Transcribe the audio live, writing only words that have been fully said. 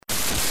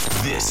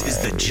This is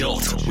The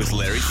Jolt with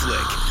Larry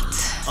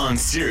Flick on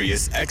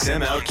Sirius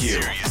XM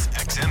OutQ.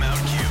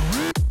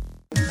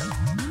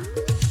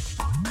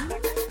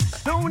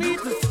 No need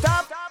to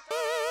stop.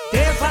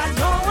 If I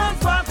know I'm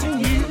watching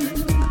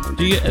you.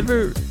 Do you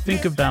ever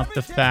think about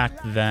the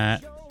fact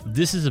that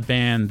this is a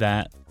band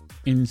that,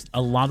 in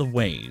a lot of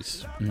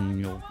ways, and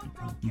you'll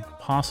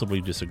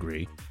possibly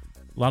disagree,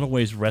 a lot of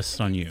ways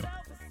rests on you?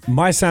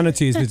 My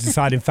sanity is the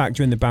deciding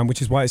factor in the band,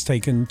 which is why it's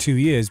taken 2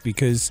 years,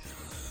 because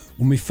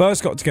when we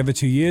first got together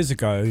 2 years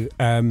ago,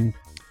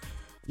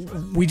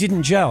 we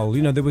didn't gel.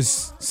 You know, there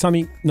was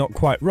something not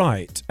quite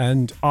right,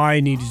 and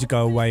I needed to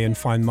go away and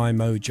find my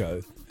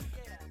mojo.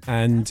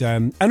 And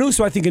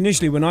also, I think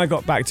initially when I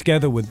got back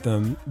together with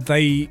them,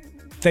 they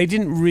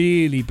didn't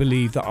really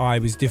believe that I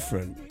was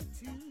different.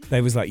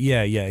 They was like,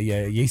 yeah.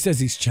 He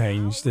says he's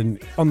changed,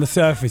 and on the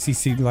surface he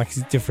seemed like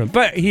he's different,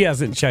 but he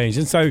hasn't changed.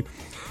 And so it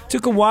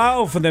took a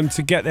while for them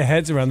to get their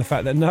heads around the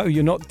fact that no,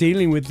 you're not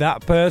dealing with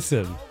that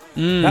person.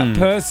 That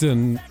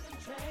person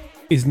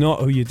is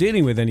not who you're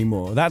dealing with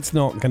anymore. That's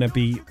not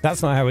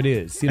how it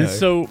is. You know? And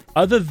so,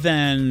 other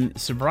than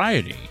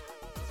sobriety,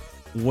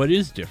 what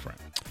is different?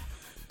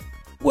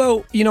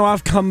 Well, you know,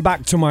 I've come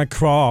back to my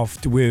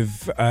craft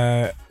with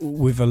a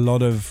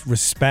lot of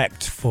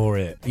respect for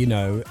it, you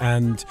know,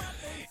 and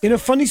in a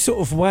funny sort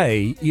of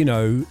way, you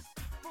know,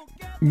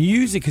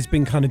 music has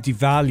been kind of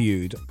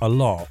devalued a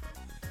lot.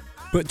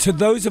 But to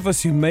those of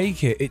us who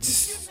make it,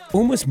 it's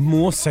almost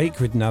more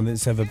sacred now than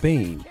it's ever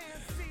been.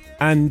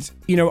 And,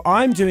 you know,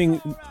 I'm doing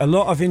a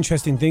lot of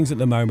interesting things at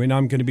the moment.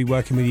 I'm going to be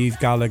working with Eve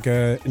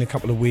Gallagher in a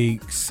couple of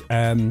weeks.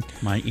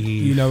 My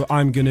Eve. You know,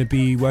 I'm going to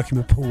be working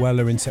with Paul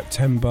Weller in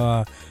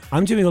September.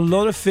 I'm doing a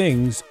lot of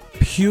things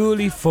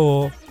purely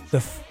for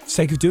the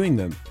sake of doing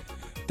them.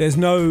 There's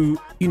no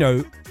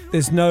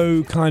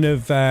kind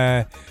of...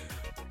 there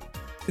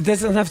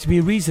doesn't have to be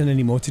a reason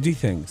anymore to do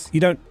things.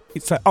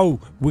 It's like, oh,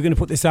 we're going to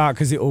put this out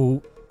because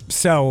it'll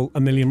sell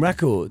 1 million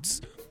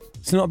records.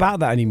 It's not about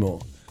that anymore.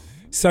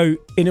 So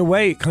in a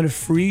way, it kind of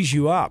frees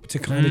you up to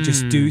kind of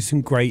just do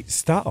some great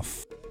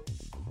stuff.